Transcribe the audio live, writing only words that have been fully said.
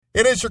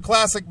It is your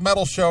Classic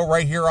Metal Show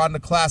right here on the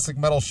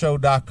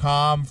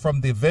ClassicMetalShow.com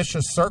from the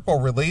Vicious Circle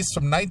release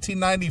from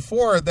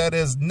 1994 that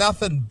is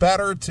Nothing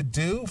Better to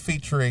Do,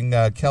 featuring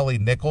Kelly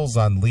Nichols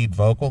on lead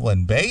vocal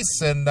and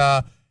bass. And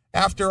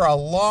after a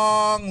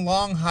long,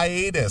 long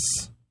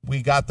hiatus,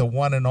 we got the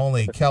one and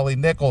only Kelly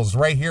Nichols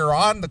right here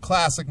on the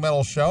Classic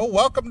Metal Show.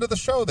 Welcome to the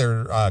show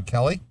there,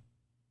 Kelly.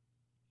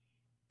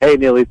 Hey,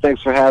 Neely.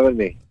 Thanks for having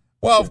me.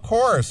 Well, of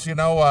course. You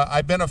know,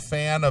 I've been a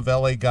fan of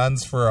LA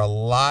Guns for a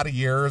lot of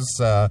years.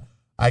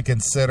 I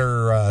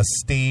consider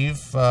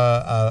Steve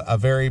a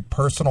very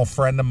personal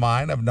friend of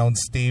mine. I've known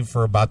Steve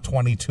for about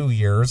 22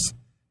 years.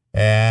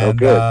 And,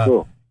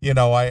 cool. You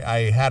know,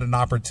 I had an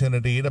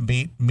opportunity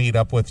to meet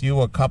up with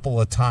you a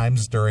couple of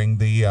times during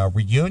the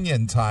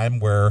reunion time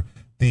where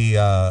the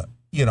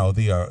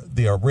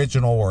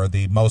original or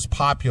the most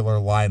popular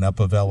lineup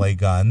of LA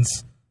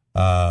Guns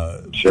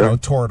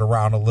toured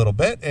around a little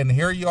bit. And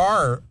here you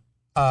are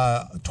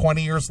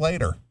 20 years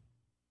later.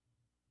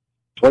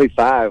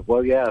 25.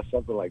 Well, yeah,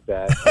 something like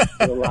that.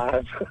 Still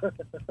alive.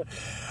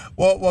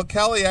 Well,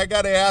 Kelly, I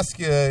got to ask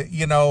you,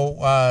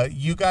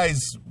 you guys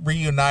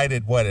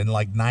reunited, in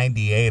like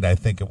 98, I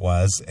think it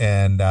was,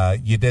 and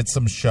you did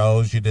some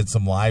shows, you did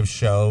some live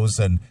shows,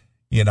 and,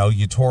 you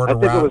toured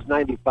around. I think it was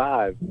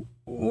 95.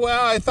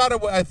 Well, I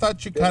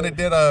thought you kind of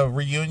did a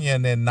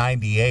reunion in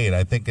 98.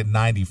 I think in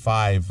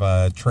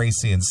 95,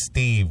 Tracy and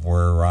Steve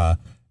were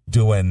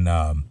doing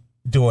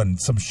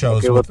some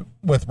shows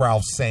with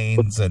Ralph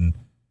Saenz and,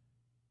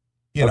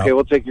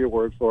 we'll take your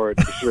word for it,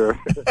 for sure.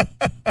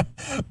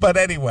 But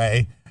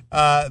anyway,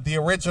 the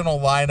original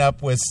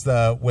lineup was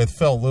with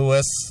Phil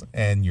Lewis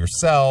and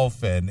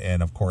yourself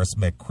and of course,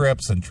 Mick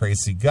Cripps and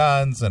Tracy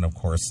Guns and, of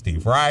course,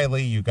 Steve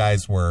Riley. You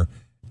guys were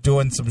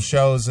doing some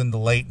shows in the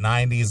late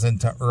 90s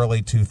into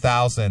early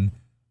 2000.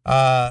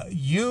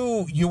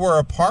 You were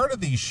a part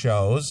of these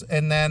shows,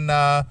 and then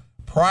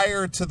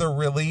prior to the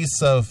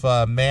release of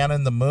Man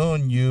in the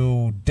Moon,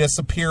 you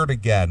disappeared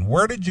again.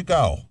 Where did you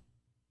go?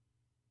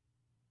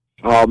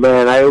 Oh,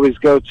 man, I always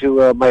go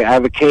to I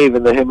have a cave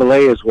in the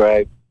Himalayas where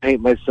I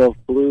paint myself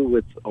blue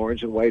with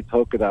orange and white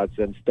polka dots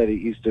and study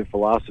Eastern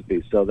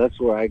philosophy. So that's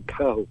where I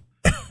go.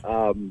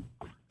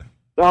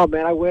 No,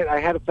 man, I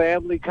had a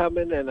family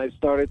coming, and I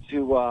started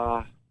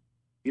to,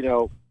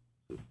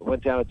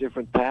 went down a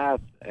different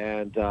path,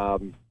 and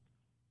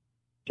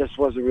just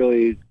wasn't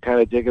really kind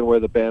of digging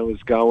where the band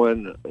was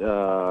going,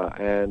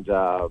 and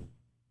I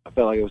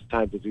felt like it was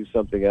time to do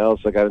something else.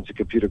 I got into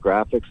computer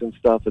graphics and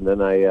stuff, and then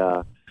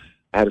I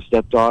had a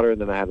stepdaughter, and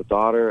then I had a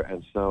daughter,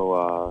 and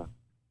so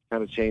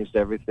kind of changed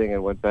everything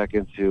and went back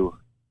into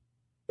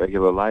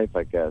regular life,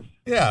 I guess.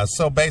 Yeah,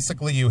 so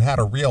basically you had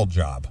a real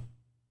job.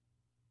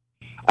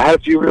 I had a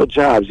few real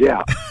jobs,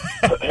 yeah.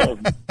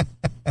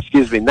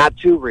 Excuse me, not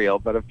too real,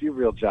 but a few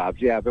real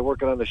jobs. Yeah, I've been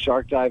working on the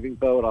shark diving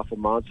boat off of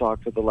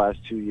Montauk for the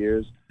last 2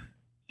 years.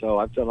 So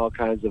I've done all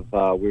kinds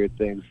of weird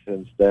things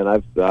since then.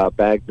 I've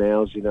bagged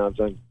nails, I've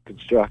done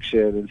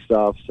construction and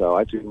stuff. So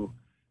I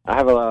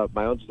have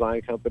my own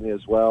design company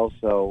as well.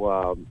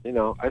 So,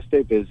 I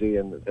stay busy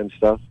and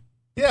stuff.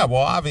 Yeah,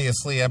 well,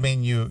 obviously, I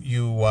mean,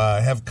 you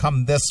have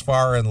come this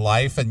far in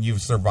life, and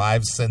you've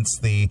survived since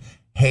the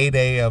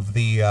heyday of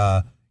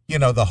the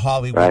the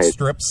Hollywood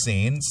strip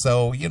scene.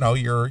 So,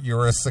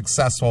 you're a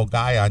successful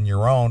guy on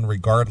your own,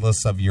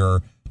 regardless of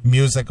your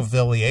music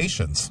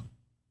affiliations.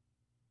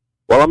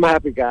 Well, I'm a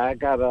happy guy. I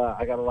got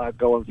a lot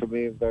going for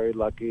me. I'm very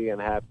lucky and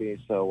happy.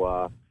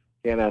 So,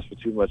 can't ask for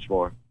too much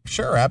more.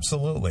 Sure,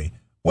 absolutely.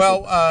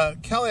 Well,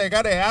 Kelly, I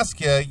got to ask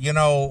you,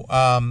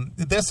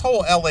 this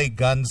whole LA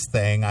Guns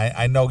thing,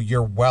 I know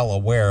you're well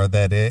aware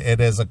that it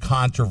is a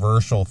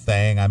controversial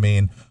thing. I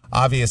mean,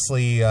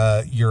 obviously,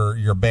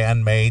 your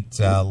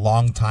bandmate,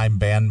 longtime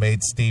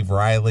bandmate, Steve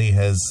Riley,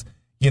 has,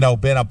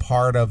 been a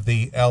part of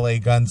the LA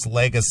Guns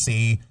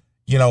legacy,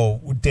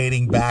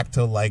 dating back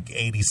to like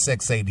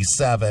 86,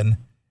 87.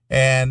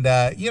 And,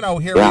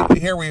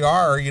 here we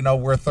are,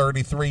 we're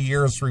 33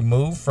 years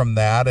removed from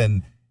that.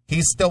 And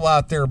he's still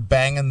out there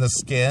banging the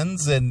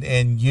skins,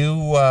 and you,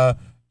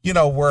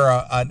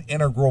 were an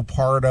integral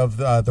part of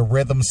the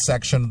rhythm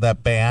section of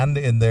that band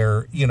in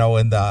their,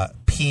 in the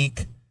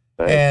peak.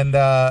 And,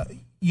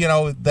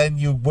 then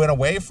you went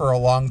away for a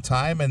long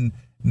time, and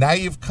now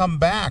you've come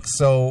back.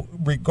 So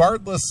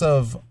regardless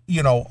of,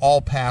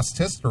 all past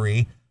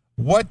history,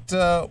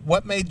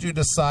 what made you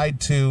decide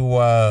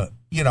to,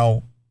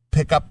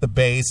 pick up the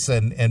bass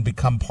and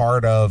become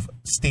part of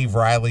Steve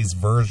Riley's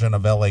version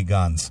of LA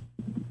Guns?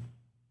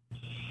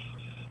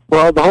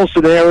 Well, the whole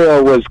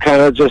scenario was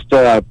kind of just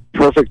a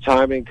perfect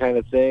timing kind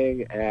of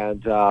thing,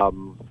 and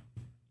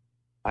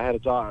I had a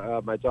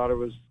daughter. My daughter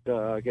was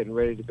getting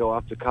ready to go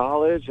off to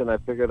college, and I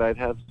figured I'd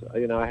have,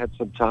 I had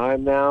some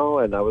time now,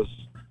 and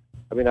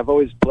I've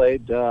always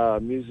played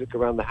music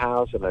around the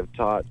house, and I've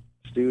taught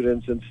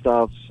students and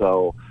stuff,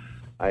 so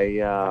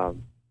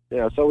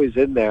it's always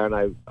in there, and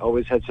I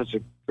always had such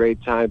a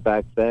great time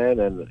back then,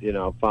 and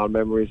fond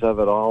memories of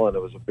it all, and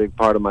it was a big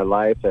part of my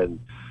life. And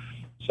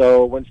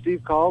so when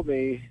Steve called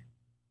me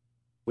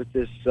with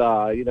this,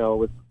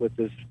 with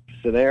this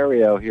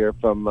scenario here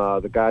from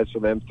the guys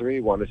from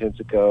M3 wanted him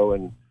to go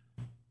and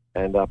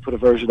put a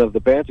version of the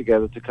band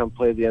together to come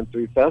play the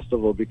M3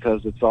 festival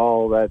because it's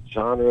all that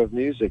genre of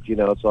music.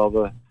 It's all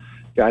the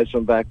guys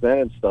from back then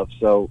and stuff.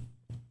 So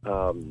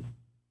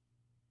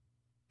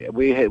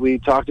we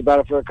talked about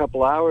it for a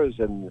couple hours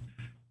and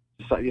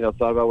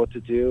thought about what to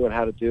do and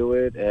how to do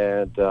it,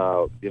 and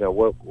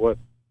what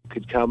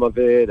could come of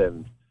it,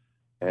 and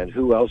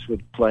who else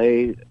would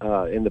play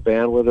in the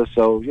band with us.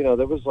 So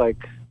there was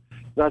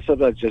not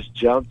something I just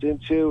jumped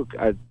into.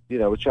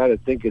 We try to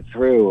think it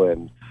through,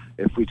 and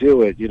if we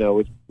do it,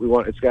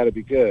 it's got to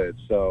be good.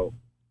 So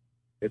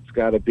it's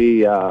got to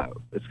be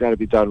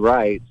done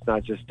right. It's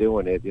not just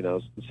doing it.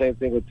 It's the same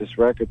thing with this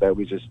record that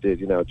we just did.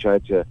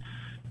 Tried to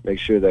make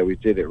sure that we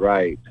did it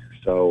right.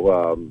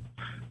 So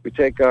we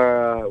take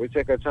our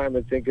time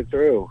and think it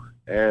through,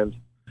 and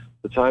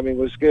the timing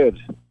was good.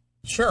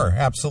 Sure,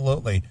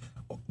 absolutely.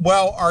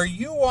 Well, are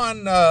you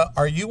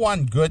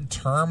on good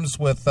terms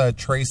with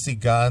Tracy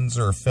Guns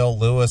or Phil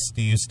Lewis?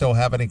 Do you still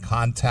have any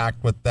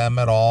contact with them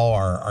at all?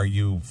 Or are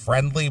you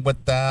friendly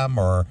with them,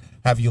 or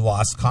have you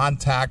lost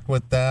contact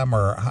with them,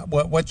 or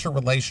what's your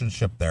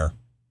relationship there?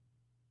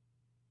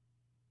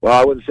 Well,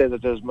 I wouldn't say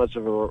that there's much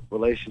of a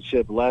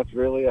relationship left,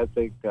 really. I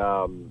think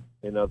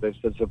they've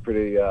said some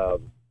pretty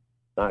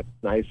not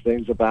nice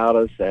things about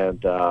us,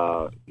 and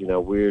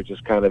we're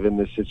just kind of in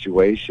this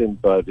situation.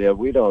 But yeah,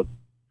 we don't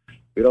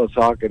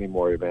talk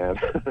anymore, man.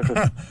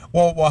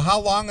 Well, how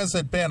long has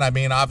it been? I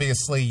mean,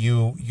 obviously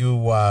you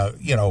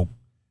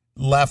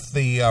left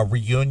the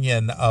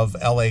reunion of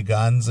LA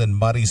Guns, and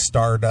Muddy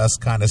Stardust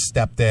kind of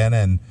stepped in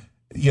and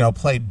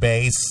played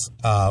bass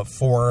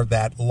for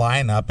that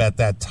lineup at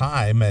that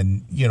time.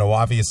 And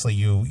obviously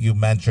you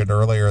mentioned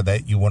earlier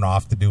that you went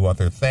off to do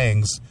other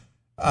things.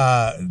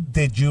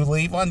 Did you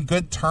leave on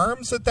good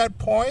terms at that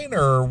point,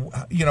 or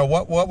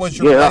what was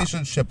your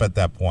relationship at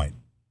that point?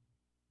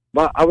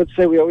 Well, I would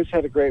say we always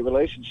had a great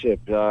relationship,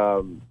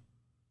 until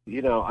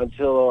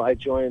I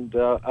joined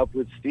up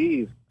with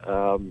Steve.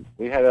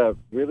 We had a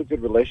really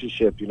good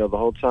relationship, the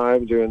whole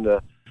time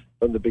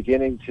from the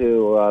beginning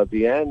to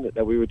the end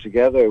that we were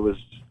together. It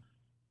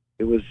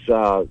was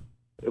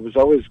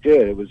always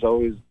good. It was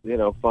always,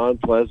 fun,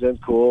 pleasant,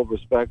 cool,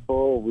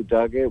 respectful. We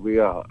dug it. We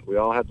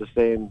all had the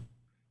same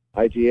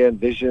idea and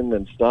vision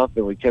and stuff,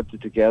 and we kept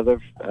it together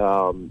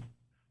for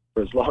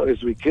as long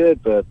as we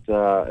could, but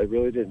it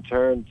really didn't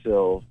turn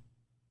till.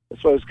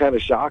 That's why it was kind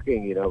of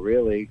shocking,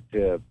 really,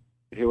 to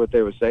hear what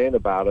they were saying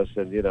about us.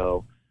 And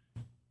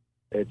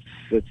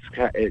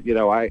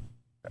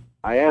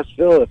I asked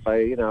Phil if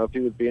he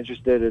would be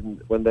interested in,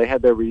 when they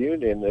had their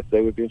reunion, if they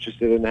would be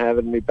interested in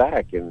having me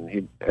back,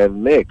 and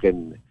Mick,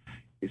 and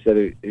he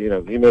said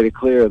he made it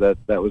clear that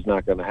that was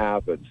not going to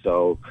happen.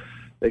 So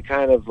they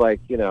kind of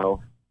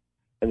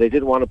and they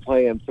didn't want to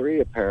play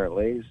M3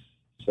 apparently.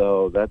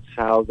 So that's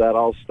how that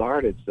all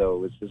started. So it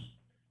was just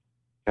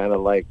kind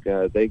of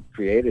they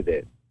created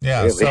it.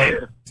 Yeah,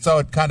 really. So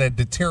it kind of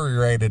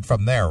deteriorated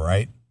from there,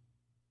 right?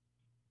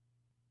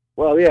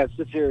 Well, yeah, it's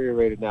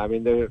deteriorated now. I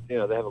mean, they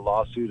have a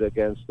lawsuit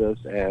against us,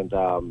 and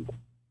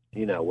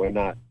we're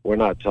not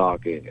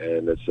talking,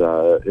 and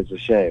it's a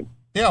shame.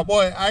 Yeah,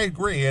 well, I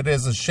agree. It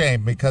is a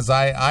shame because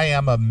I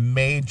am a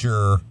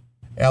major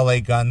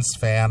LA Guns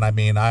fan. I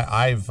mean,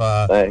 I've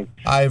when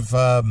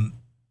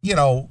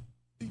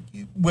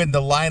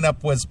the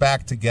lineup was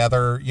back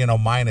together,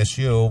 minus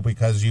you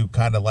because you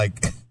kind of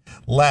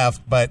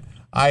left, but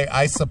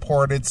I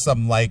supported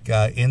some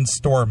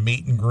in-store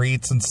meet and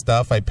greets and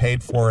stuff. I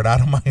paid for it out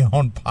of my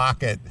own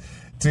pocket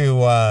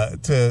to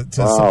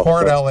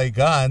support LA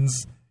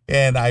Guns,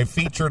 and I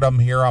featured them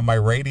here on my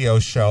radio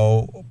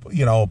show,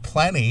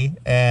 plenty.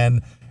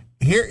 And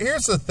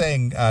here's the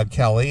thing,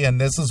 Kelly, and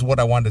this is what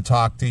I wanted to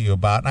talk to you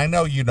about. And I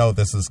know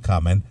this is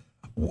coming.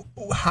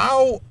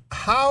 How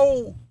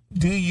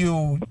do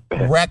you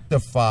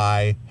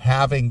rectify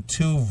having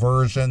two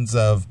versions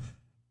of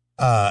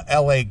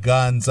LA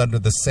Guns under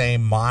the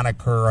same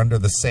moniker, under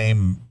the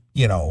same,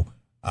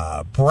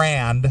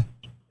 brand,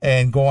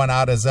 and going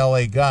out as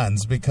LA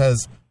Guns?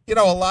 Because, a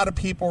lot of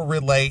people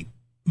relate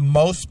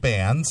most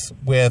bands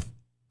with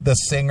the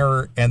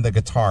singer and the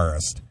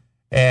guitarist.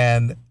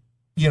 And,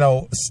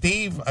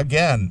 Steve,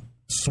 again,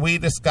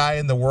 sweetest guy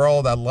in the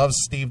world. I love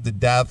Steve to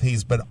death.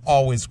 He's been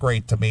always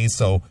great to me.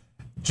 So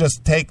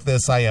just take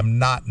this. I am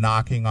not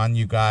knocking on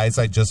you guys.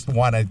 I just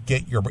want to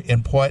get your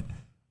input.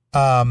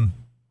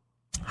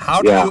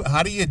 How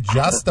do you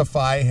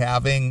justify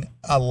having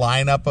a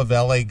lineup of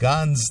LA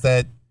Guns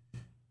that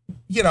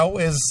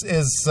is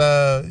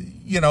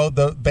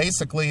the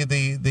basically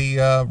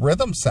the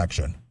rhythm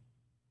section?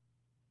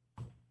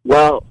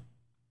 Well,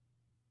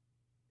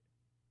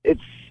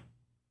 it's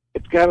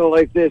kind of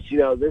like this.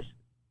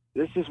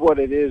 This is what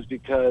it is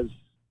because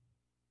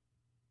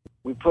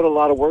we put a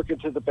lot of work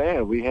into the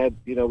band. We had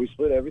we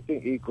split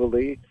everything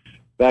equally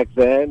back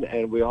then,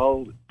 and we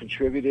all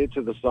contributed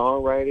to the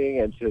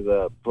songwriting and to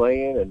the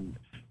playing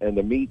and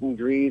the meet and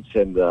greets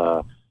and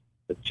the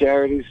the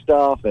charity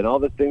stuff and all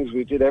the things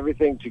we did,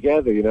 everything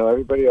together. You know,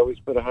 everybody always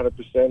put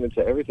 100%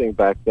 into everything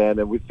back then,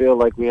 and we feel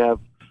like we have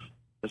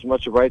as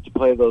much a right to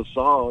play those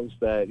songs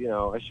that, you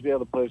know, I should be able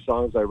to play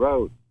songs I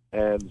wrote,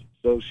 and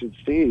so should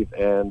Steve.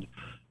 And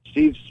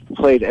Steve's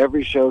played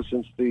every show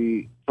since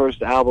the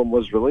first album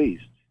was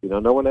released. You know,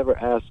 no one ever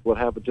asked what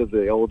happened to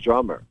the old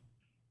drummer.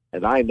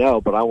 And I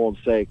know, but I won't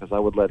say because I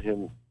would let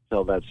him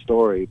tell that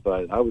story,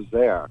 but I was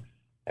there.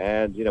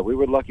 And, you know, we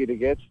were lucky to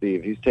get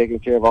Steve. He's taken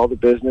care of all the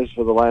business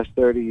for the last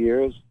 30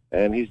 years,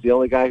 and he's the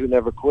only guy who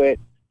never quit.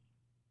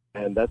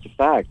 And that's a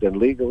fact. And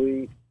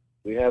legally,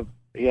 he has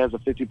a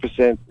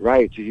 50%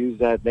 right to use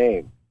that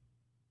name.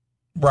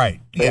 Right.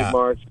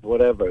 Trademarks,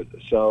 whatever.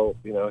 So,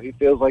 you know, he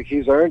feels like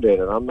he's earned it,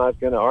 and I'm not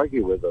going to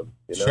argue with him.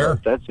 You know,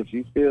 sure. If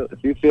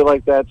you feel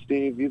like that,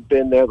 Steve, you've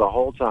been there the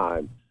whole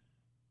time.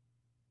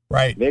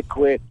 Right. Mick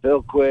quit,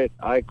 Phil quit,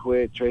 I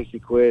quit, Tracy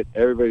quit,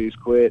 everybody's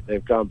quit.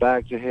 They've gone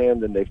back to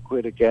him, then they've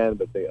quit again,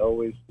 but they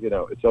always, you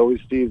know, it's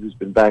always Steve who's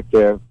been back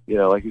there, you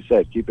know, like you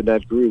said, keeping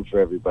that groove for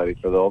everybody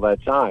for all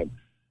that time.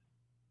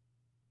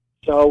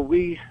 So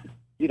we,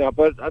 you know,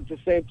 but at the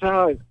same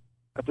time,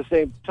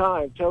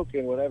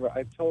 token, whatever,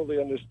 I totally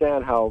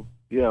understand how,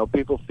 you know,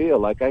 people feel.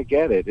 Like, I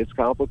get it. It's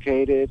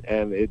complicated,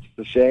 and it's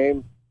a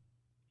shame,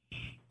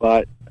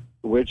 but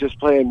we're just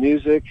playing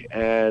music,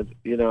 and,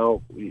 you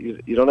know,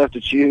 you don't have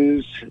to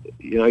choose.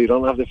 You know, you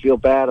don't have to feel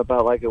bad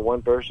about liking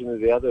one version or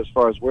the other. As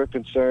far as we're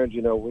concerned,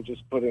 you know, we're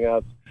just putting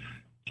out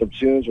some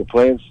tunes. We're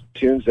playing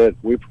tunes that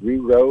we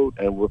rewrote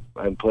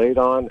and played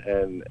on,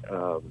 and,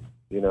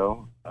 you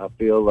know, I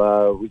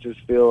feel we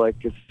just feel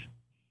like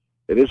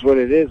it is what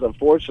it is,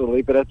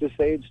 unfortunately. But at this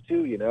age,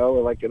 too, you know,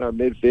 we're like in our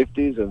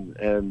mid-50s,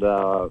 and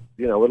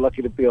you know, we're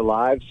lucky to be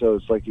alive, so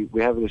it's like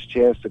we have this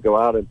chance to go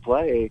out and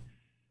play.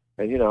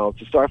 And, you know,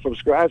 to start from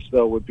scratch,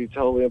 though, would be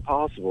totally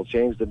impossible.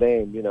 Change the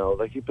name, you know,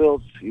 like you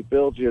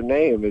build your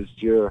name is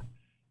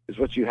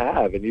what you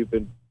have, and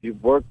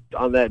you've worked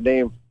on that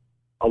name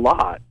a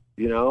lot,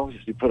 you know,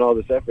 you put all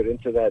this effort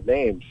into that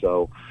name.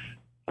 So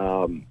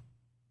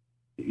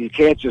you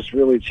can't just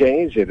really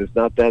change it. It's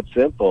not that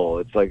simple.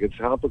 It's like, it's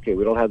complicated.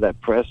 We don't have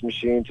that press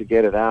machine to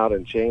get it out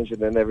and change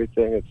it and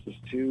everything. It's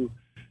just too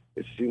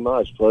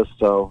much. Plus,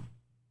 so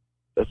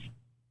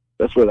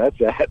that's where that's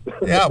at.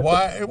 Yeah,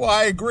 well,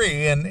 I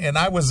agree, and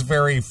I was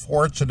very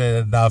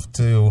fortunate enough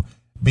to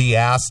be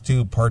asked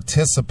to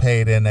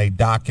participate in a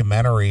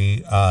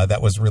documentary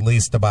that was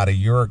released about a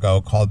year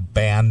ago called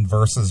Band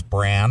versus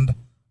Brand.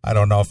 I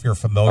don't know if you're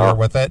familiar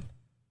with it.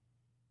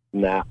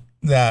 Nah.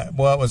 Yeah,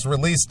 well, it was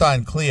released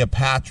on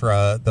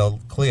Cleopatra, the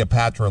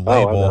Cleopatra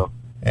label,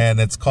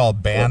 and it's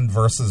called Band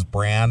versus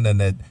Brand,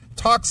 and it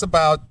talks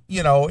about,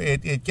 you know,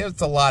 it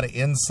gives a lot of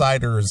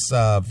insiders'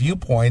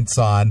 viewpoints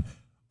on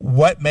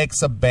what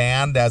makes a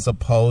band as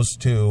opposed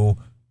to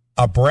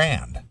a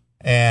brand.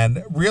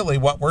 And really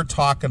what we're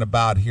talking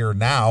about here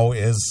now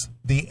is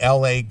the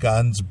LA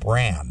Guns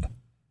brand.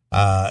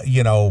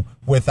 You know,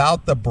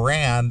 without the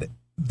brand,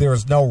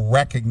 there's no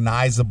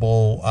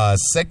recognizable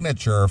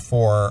signature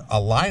for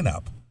a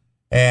lineup.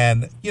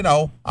 And, you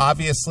know,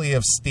 obviously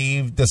if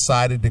Steve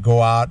decided to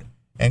go out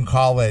and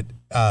call it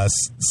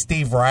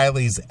Steve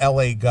Riley's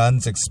LA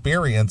Guns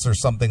Experience or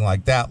something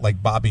like that,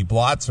 like Bobby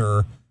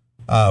Blotzer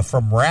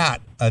from Rat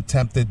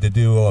attempted to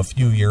do a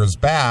few years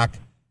back,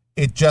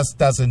 it just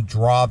doesn't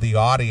draw the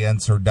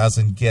audience or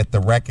doesn't get the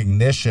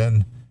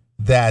recognition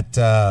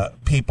that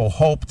people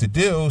hope to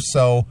do.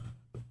 So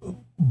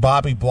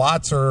Bobby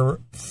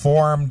Blotzer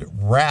formed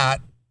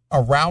Rat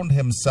around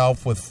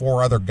himself with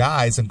 4 other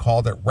guys and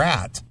called it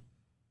Rat.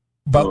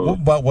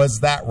 But was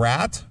that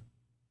Rat?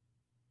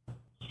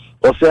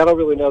 Well, see, I don't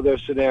really know their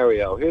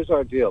scenario. Here's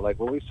our deal. Like,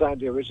 when we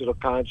signed the original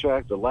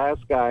contract, the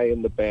last guy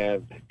in the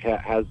band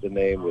has the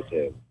name with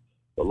him.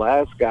 The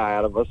last guy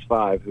out of us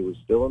 5 who was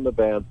still in the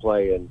band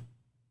playing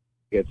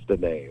gets the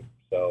name.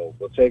 So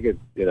we'll take it,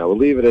 you know, we'll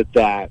leave it at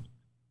that.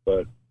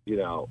 But, you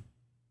know,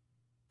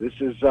 this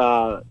is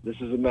a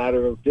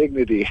matter of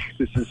dignity.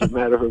 This is a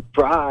matter of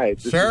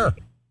pride. Sure.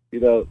 You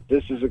know,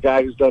 this is a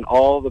guy who's done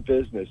all the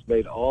business,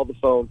 made all the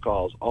phone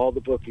calls, all the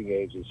booking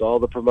agents, all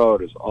the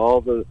promoters, all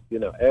the, you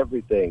know,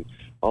 everything,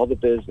 all the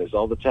business,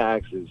 all the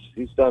taxes.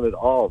 He's done it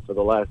all for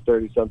the last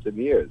 30-something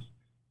years.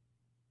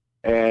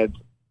 And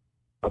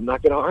I'm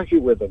not going to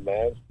argue with him,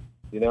 man.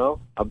 You know,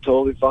 I'm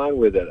totally fine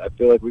with it. I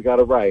feel like we got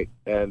it right.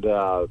 And,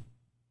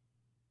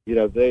 you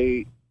know,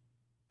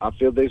 I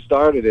feel they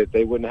started it.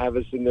 They wouldn't have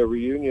us in their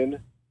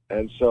reunion.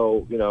 And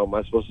so, you know, am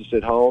I supposed to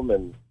sit home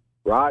and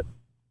rot?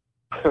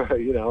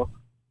 You know,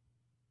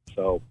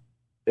 so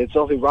it's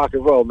only rock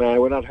and roll,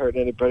 man. We're not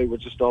hurting anybody. We're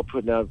just all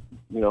putting out,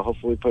 you know,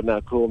 hopefully putting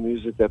out cool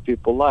music that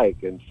people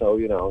like. And so,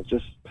 you know,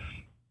 just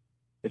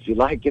if you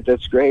like it,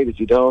 that's great. If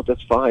you don't,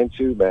 that's fine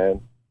too,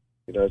 man.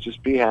 You know,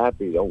 just be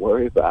happy. Don't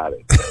worry about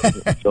it.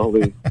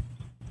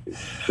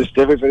 Just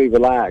everybody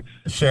relax.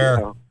 Sure.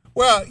 You know?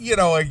 Well, you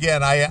know,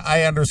 again,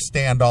 I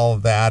understand all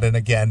of that. And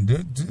again,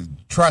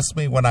 trust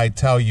me when I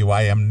tell you,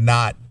 I am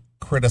not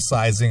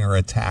criticizing or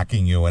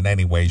attacking you in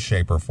any way,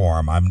 shape, or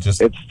form. It's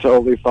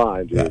totally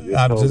fine, dude. It's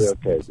I'm totally just,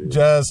 okay, dude.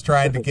 just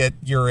trying to get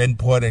your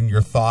input and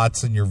your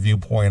thoughts and your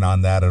viewpoint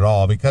on that at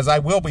all, because I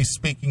will be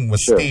speaking with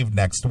Steve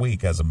next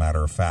week, as a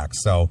matter of fact.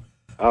 So,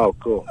 oh,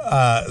 cool.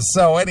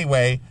 So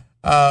anyway,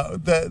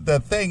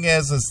 the thing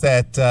is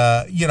that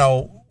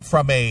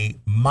from a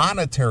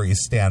monetary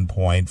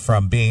standpoint,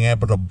 from being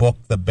able to book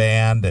the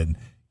band and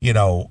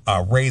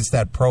raise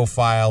that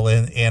profile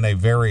in a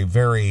very,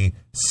 very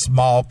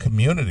small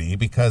community,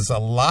 because a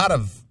lot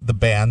of the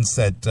bands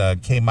that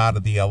came out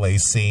of the LA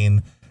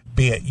scene,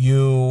 be it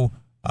you,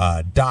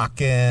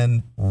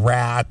 Dokken,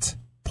 Rat,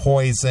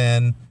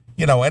 Poison,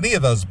 any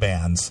of those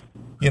bands,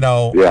 they're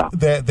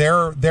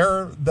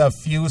the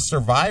few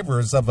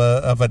survivors of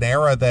an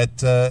era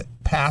that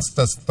passed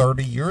us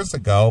 30 years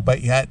ago,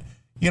 but yet,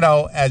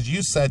 as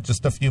you said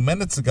just a few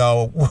minutes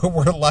ago,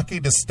 we're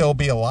lucky to still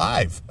be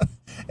alive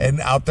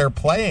and out there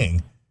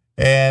playing.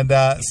 And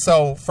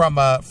so from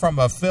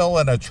a Phil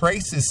and a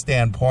Tracy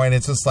standpoint,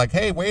 it's just like,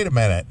 hey, wait a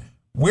minute.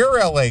 We're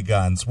LA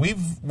Guns.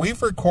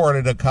 We've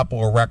recorded a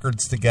couple of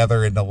records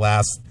together in the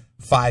last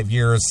 5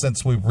 years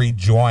since we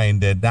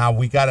rejoined, and now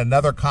we got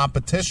another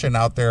competition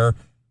out there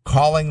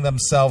calling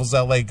themselves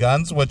LA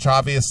Guns, which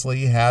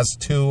obviously has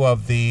two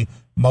of the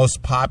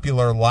most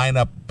popular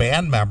lineup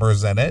band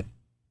members in it.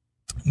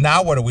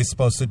 Now what are we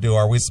supposed to do?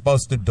 Are we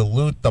supposed to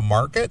dilute the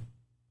market?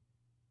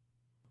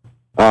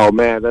 Oh,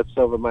 man, that's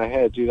over my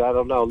head, dude. I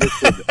don't know.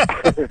 Listen,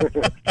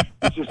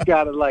 you just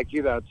got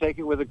to, take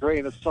it with a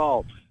grain of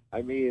salt.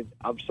 I mean,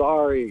 I'm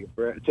sorry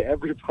to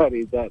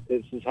everybody that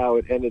this is how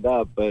it ended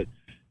up, but,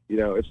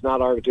 it's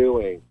not our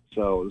doing,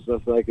 so there's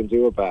nothing I can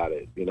do about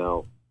it,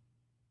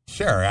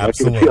 Sure,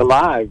 absolutely. I can be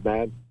alive,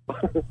 man.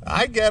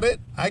 I get it.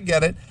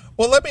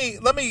 Well, let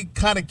me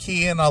kind of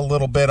key in a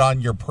little bit on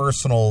your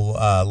personal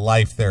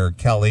life there,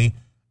 Kelly.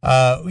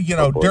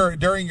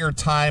 During your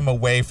time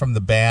away from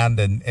the band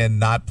and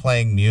not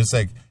playing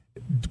music,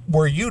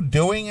 were you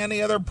doing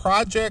any other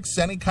projects,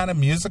 any kind of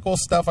musical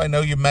stuff? I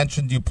know you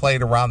mentioned you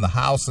played around the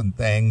house and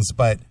things,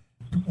 but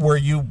were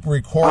you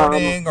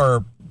recording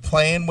or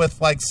playing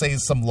with, say,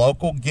 some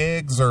local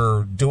gigs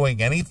or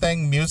doing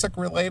anything music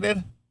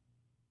related?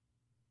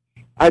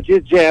 I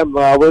did jam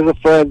with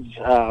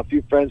a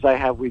few friends I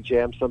have. We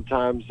jam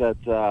sometimes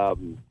at got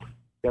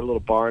a little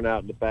barn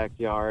out in the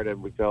backyard,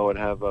 and we go and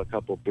have a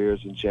couple of beers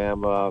and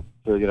jam for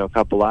a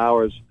couple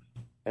hours.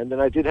 And then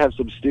I did have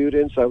some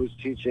students. I was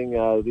teaching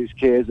these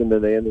kids, and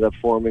then they ended up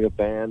forming a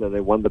band, and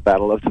they won the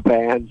Battle of the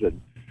Bands.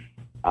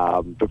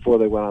 And before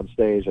they went on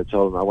stage, I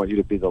told them, I want you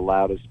to be the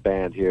loudest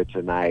band here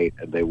tonight,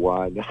 and they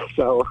won.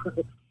 So,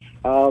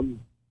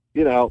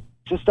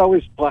 just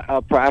always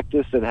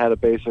practiced and had a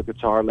bass or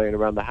guitar laying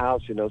around the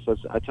house, so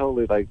I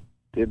totally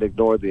didn't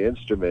ignore the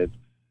instrument,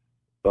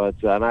 but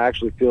and I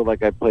actually feel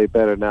like I play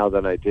better now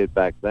than I did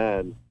back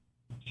then.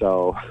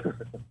 So,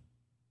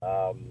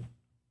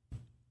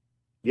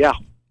 yeah.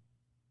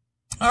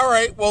 All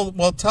right.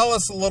 Well, tell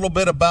us a little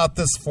bit about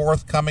this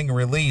forthcoming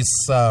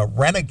release,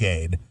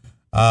 Renegade.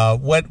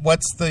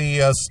 What's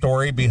the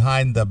story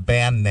behind the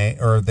band name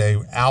or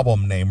the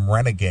album name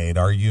Renegade?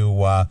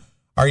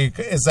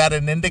 Is that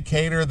an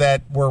indicator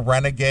that we're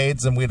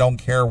renegades and we don't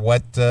care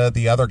what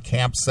the other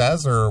camp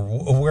says, or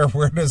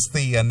where does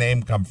the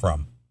name come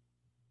from?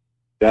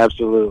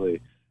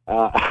 Absolutely.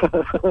 No,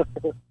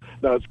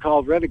 it's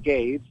called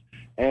Renegades,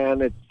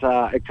 and it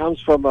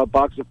comes from a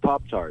box of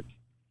Pop-Tarts.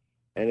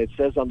 And it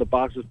says on the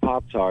box of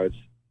Pop-Tarts,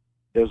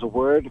 there's a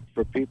word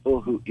for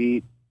people who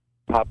eat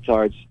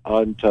Pop-Tarts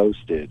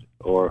untoasted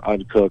or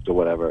uncooked or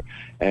whatever,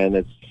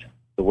 and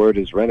the word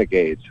is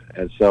renegades.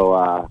 And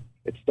so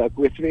it stuck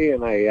with me,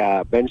 and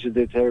I mentioned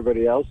it to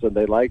everybody else, and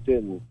they liked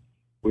it. And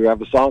we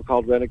have a song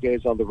called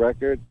Renegades on the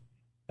record,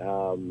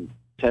 10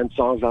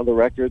 songs on the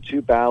record,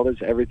 2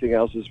 ballads. Everything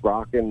else is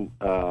rocking,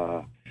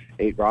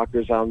 8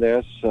 rockers on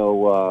there.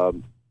 So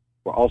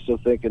we're also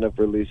thinking of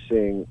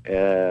releasing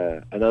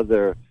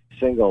another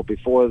single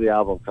before the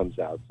album comes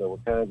out. So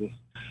we're kind of just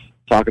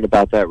talking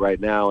about that right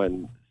now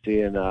and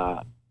seeing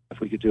if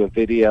we could do a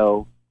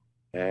video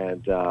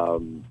and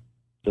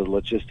the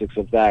logistics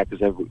of that,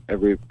 because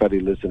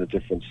everybody lives in a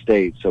different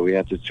state, so we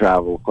have to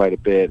travel quite a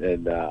bit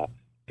and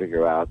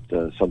figure out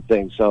some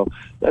things. So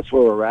that's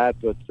where we're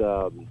at, but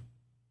the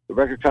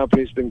record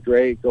company's been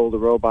great, Golden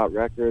Robot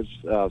Records,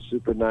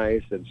 super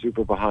nice and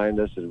super behind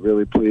us, and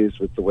really pleased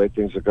with the way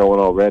things are going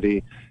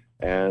already.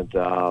 And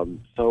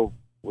so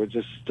we're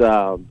just,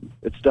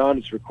 it's done,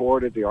 it's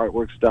recorded, the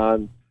artwork's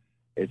done.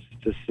 It's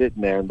just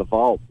sitting there in the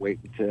vault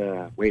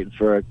waiting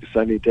for a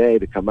sunny day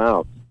to come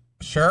out.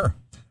 Sure.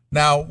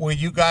 Now, will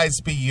you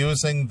guys be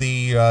using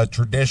the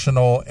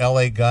traditional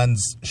LA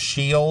Guns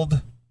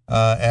shield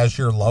as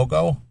your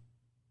logo?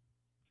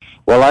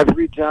 Well, I've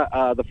reached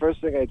out. The first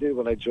thing I did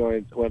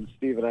when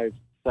Steve and I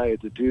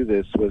decided to do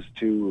this, was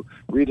to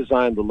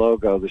redesign the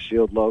logo, the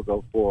shield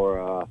logo,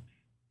 to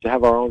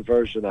have our own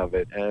version of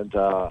it. And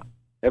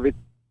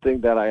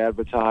thing that I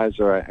advertise,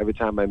 or every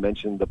time I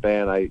mention the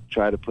band, I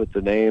try to put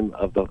the name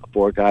of the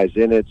four guys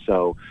in it,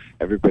 so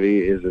everybody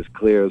is as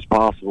clear as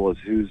possible as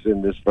who's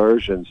in this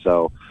version.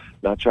 So,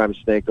 not trying to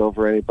snake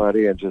over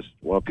anybody, and just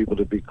want people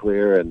to be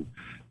clear and,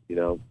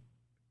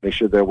 make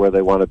sure they're where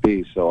they want to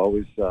be. So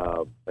always,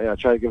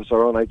 try to give us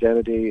our own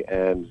identity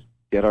and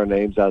get our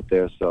names out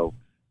there so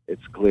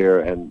it's clear,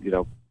 and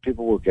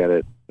people will get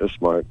it. They're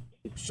smart.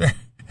 Sure.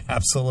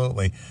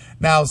 Absolutely.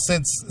 Now,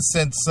 since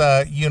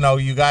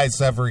you guys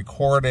have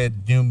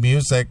recorded new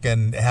music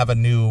and have a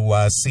new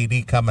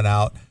CD coming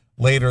out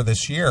later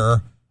this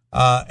year,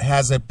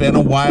 has it been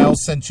a while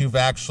since you've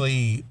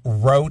actually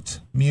wrote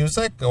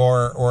music,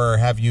 or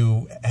have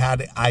you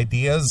had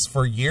ideas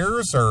for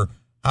years, or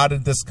how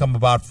did this come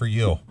about for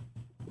you?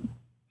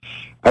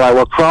 All right.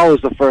 Well, "Crawl"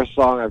 is the first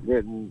song I've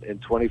written in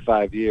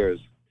 25 years.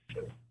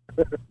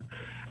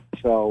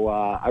 So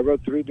I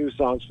wrote 3 new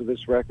songs for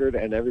this record,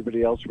 and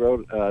everybody else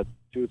wrote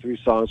 2 or 3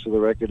 songs for the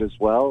record as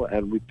well.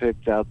 And we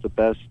picked out the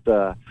best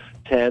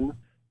 10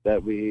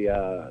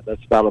 that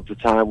that's about the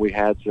time we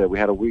had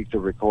a week to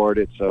record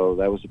it. So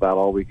that was about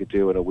all we could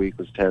do in a week,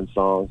 was 10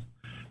 songs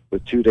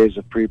with 2 days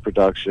of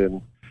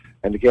pre-production.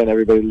 And again,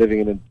 everybody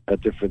living in a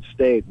different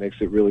state makes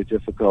it really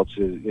difficult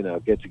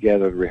to get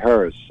together and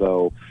rehearse.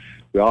 So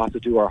we all have to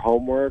do our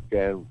homework,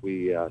 and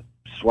we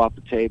swapped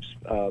the tapes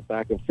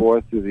back and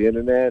forth through the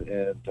internet,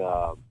 and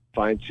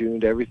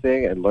fine-tuned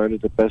everything and learned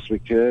it the best we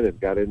could, and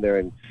got in there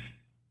and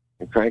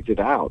cranked it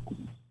out.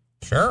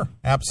 Sure,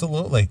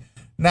 absolutely.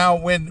 Now,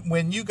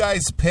 when you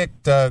guys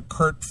picked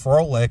Kurt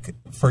Froelich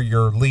for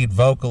your lead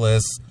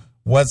vocalist,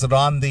 was it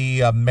on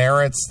the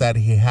merits that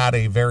he had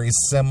a very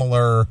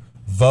similar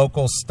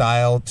vocal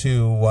style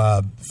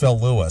to Phil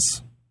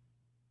Lewis?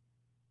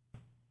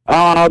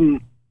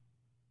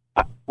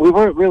 We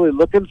weren't really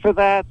looking for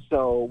that,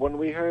 so when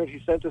we heard,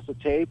 he sent us a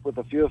tape with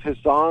a few of his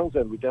songs,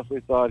 and we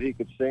definitely thought he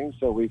could sing,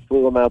 so we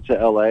flew him out to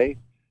L.A.,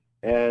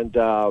 and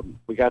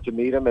we got to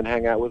meet him and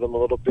hang out with him a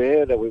little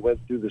bit, and we went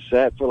through the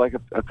set for like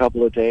a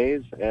couple of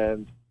days,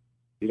 and,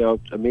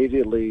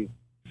 immediately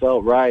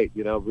felt right,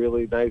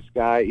 really nice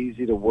guy,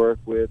 easy to work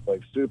with,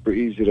 like super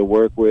easy to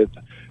work with,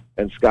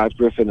 and Scott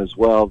Griffin as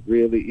well,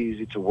 really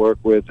easy to work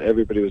with.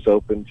 Everybody was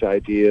open to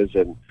ideas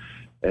and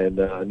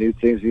new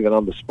things, even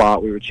on the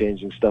spot. We were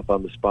changing stuff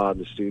on the spot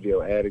in the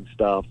studio, adding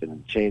stuff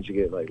and changing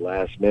it like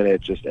last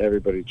minute. Just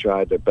everybody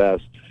tried their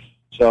best.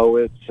 So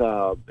it's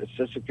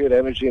just a good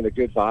energy and a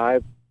good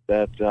vibe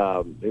that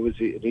it was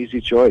an easy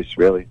choice,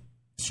 really.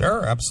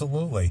 Sure,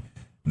 absolutely.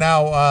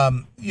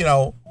 Now,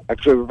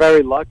 actually, we're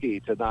very lucky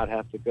to not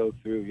have to go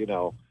through,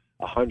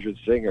 100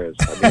 singers.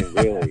 I mean,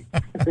 really.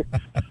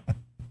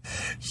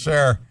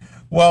 Sure.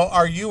 Well,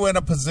 are you in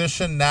a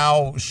position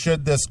now,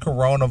 should this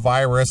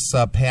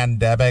coronavirus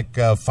pandemic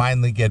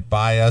finally get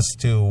by us,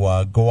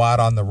 to go out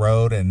on the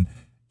road and,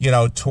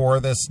 tour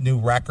this new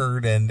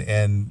record and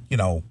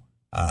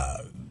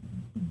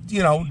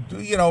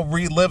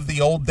relive the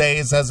old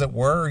days, as it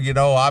were?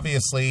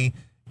 Obviously,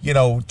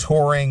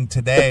 touring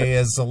today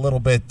is a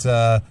little bit,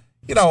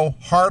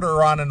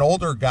 harder on an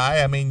older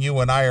guy. I mean, you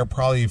and I are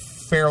probably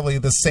fairly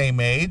the same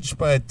age,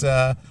 but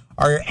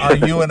Are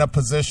you in a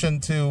position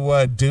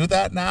to do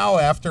that now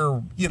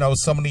after,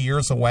 so many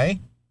years away?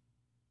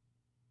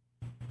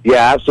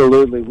 Yeah,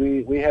 absolutely.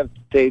 We have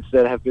dates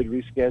that have been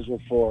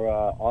rescheduled for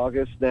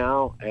August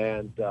now,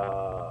 and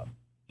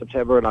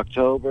September and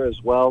October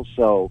as well.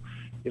 So,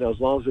 as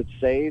long as it's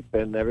safe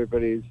and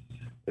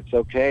it's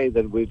okay,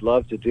 then we'd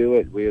love to do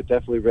it. We are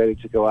definitely ready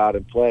to go out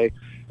and play.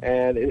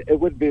 And it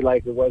wouldn't be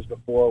like it was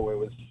before, where it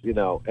was,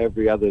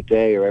 every other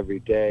day or every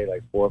day,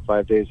 like 4 or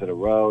 5 days in a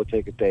row,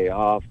 take a day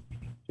off.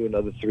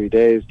 Another 3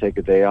 days, take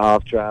a day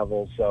off,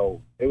 travel.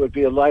 So it would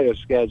be a lighter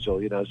schedule.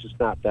 It's just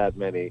not that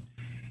many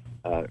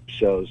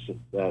shows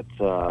that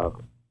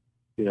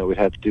we'd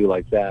have to do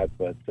like that.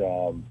 But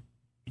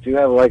do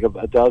have like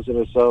a dozen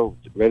or so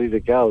ready to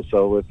go.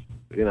 So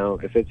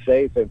if it's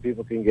safe and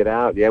people can get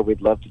out, yeah,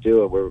 we'd love to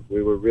do it.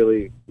 We were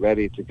really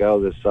ready to go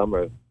this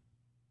summer.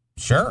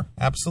 Sure,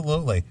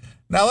 absolutely.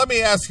 Now let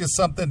me ask you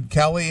something,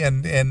 Kelly,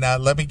 and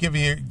let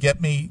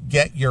me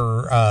get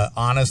your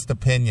honest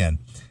opinion.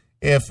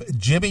 If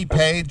Jimmy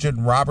Page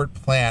and Robert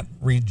Plant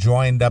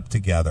rejoined up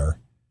together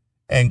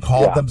and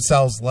called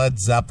themselves Led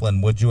Zeppelin,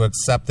 would you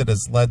accept it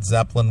as Led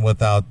Zeppelin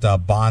without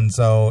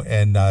Bonzo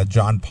and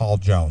John Paul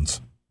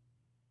Jones?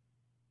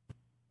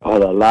 Oh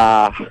la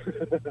la.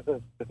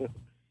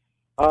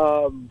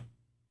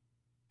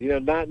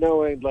 Not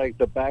knowing like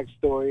the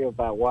backstory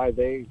about why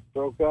they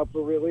broke up,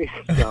 really.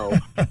 So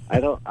I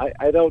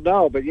don't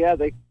know. But yeah,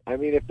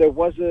 if there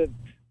wasn't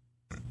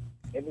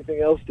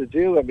anything else to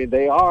do,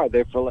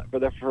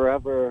 they're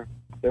forever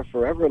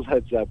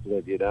Led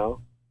Zeppelin,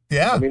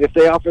 Yeah. If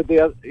they offered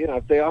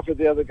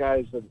the other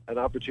guys an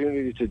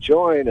opportunity to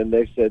join and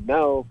they said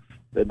no,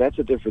 then that's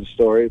a different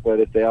story. But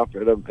if they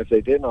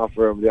didn't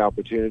offer them the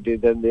opportunity,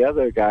 then the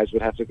other guys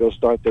would have to go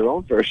start their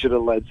own version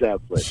of Led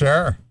Zeppelin.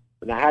 Sure.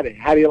 Now,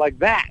 how do you like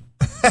that?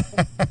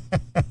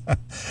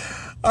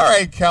 All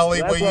right,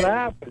 Kelly. That's what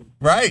happened.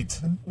 Right.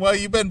 Well,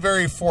 you've been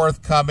very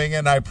forthcoming,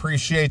 and I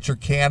appreciate your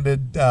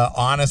candid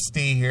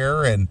honesty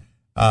here, and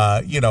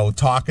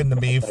talking to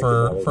me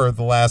for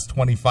the last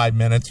 25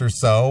 minutes or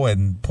so,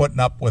 and putting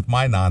up with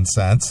my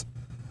nonsense.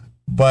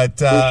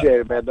 But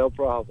appreciate it, man. No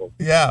problem.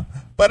 Yeah.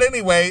 But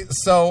anyway,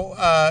 so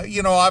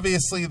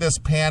obviously this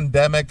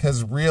pandemic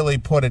has really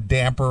put a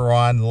damper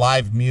on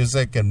live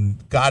music,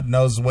 and God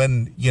knows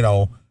when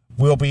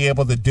we'll be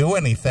able to do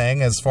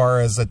anything as far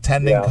as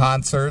attending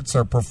concerts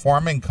or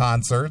performing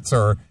concerts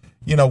or,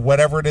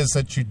 whatever it is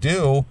that you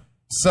do.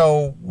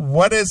 So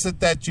what is it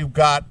that you've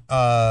got,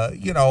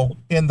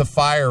 in the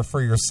fire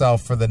for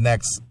yourself for the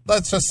next,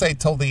 let's just say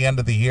till the end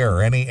of the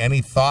year?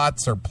 Any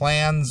thoughts or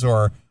plans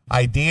or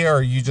idea, or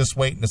are you just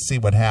waiting to see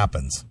what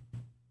happens?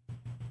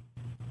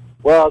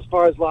 Well, as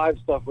far as live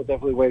stuff, we're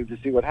definitely waiting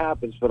to see what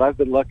happens, but I've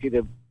been lucky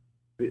to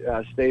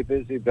stay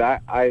busy.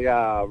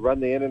 I run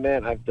the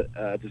internet.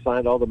 I've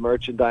designed all the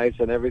merchandise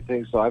and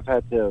everything, so I've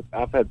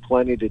had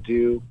plenty to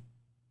do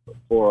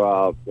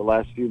for the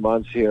last few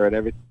months here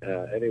and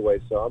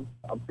anyway. So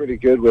I'm pretty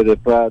good with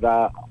it. But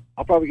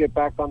I'll probably get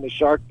back on the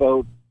shark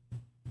boat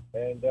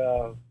and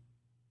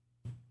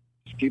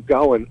just keep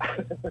going.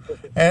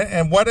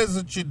 and what is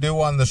it you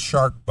do on the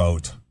shark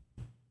boat?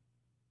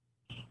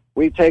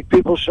 We take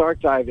people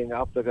shark diving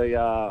up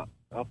the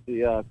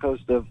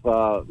coast of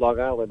Long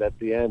Island at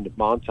the end of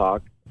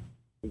Montauk.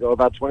 We go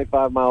about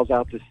 25 miles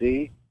out to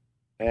sea,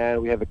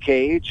 and we have a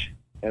cage,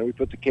 and we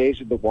put the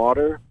cage in the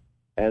water,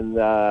 and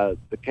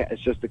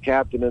it's just the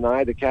captain and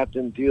I. The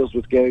captain deals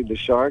with getting the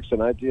sharks,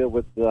 and I deal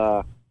with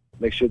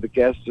make sure the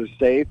guests are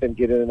safe and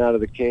get in and out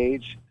of the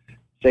cage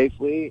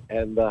safely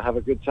and have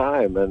a good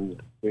time.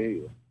 And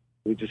we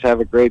just have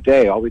a great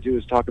day. All we do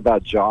is talk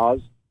about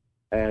Jaws.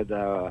 And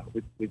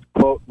we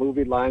quote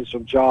movie lines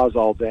from Jaws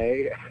all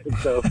day,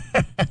 so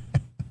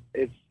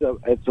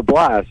it's a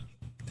blast.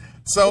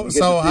 So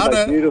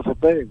beautiful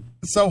thing.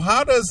 So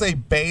how does a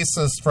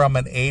bassist from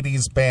an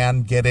 '80s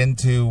band get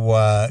into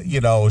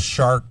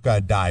shark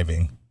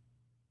diving?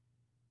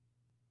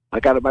 I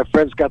got it. My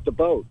friend's got the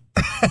boat.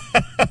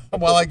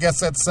 Well, I guess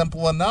that's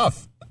simple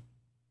enough.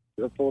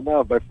 Simple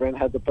enough. My friend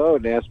had the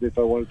boat and asked me if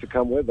I wanted to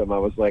come with him. I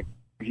was like,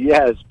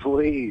 yes,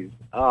 please.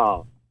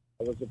 Oh,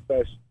 it was the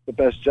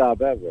best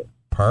job ever.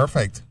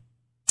 Perfect.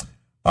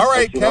 All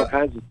right, I've seen all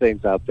kinds of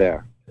things out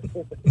there.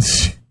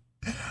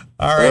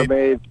 All right,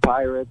 mermaids,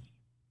 pirates.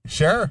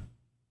 Sure.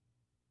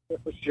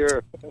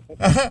 Sure.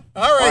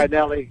 All right,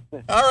 Nelly.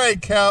 All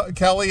right,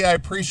 Kelly. I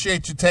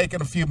appreciate you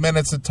taking a few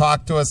minutes to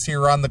talk to us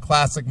here on the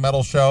Classic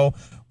Metal Show.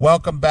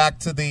 Welcome back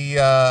to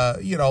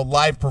the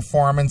live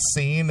performance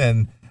scene,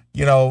 and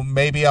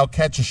maybe I'll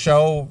catch a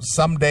show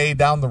someday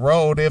down the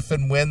road if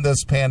and when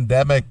this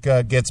pandemic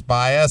gets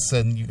by us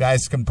and you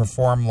guys can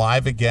perform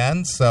live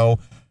again. So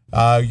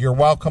you're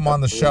welcome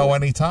on the show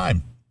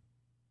anytime.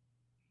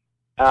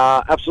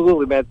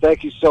 Absolutely, man.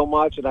 Thank you so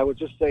much. And I would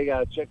just say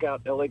check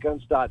out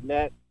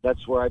laguns.net.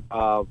 That's where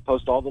I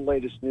post all the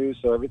latest news.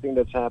 So everything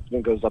that's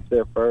happening goes up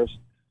there first,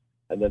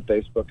 and then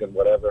Facebook and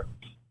whatever.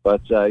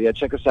 But,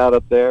 check us out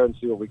up there and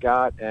see what we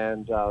got.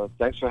 And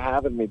thanks for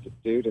having me,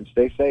 dude, and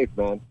stay safe,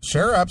 man.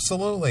 Sure,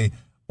 absolutely.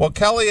 Well,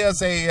 Kelly,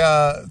 as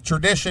a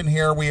tradition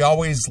here, we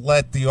always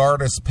let the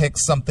artists pick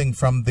something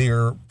from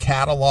their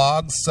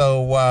catalog.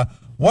 So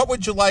what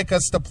would you like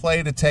us to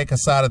play to take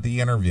us out of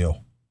the interview?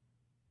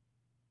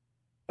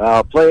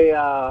 Play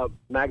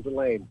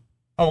Magdalene.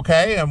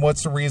 Okay, and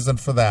what's the reason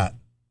for that?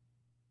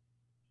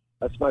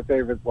 That's my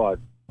favorite one.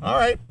 All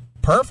right,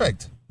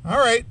 perfect. All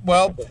right,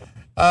 well...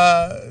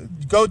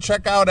 go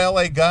check out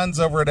LA Guns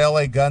over at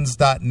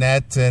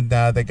laguns.net, and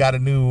they got a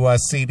new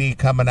CD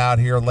coming out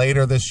here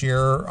later this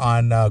year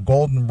on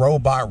Golden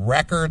Robot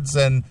Records.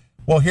 And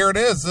well, here it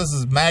is. This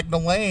is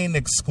Magdalene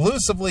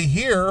exclusively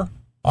here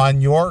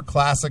on your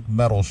Classic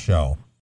Metal Show.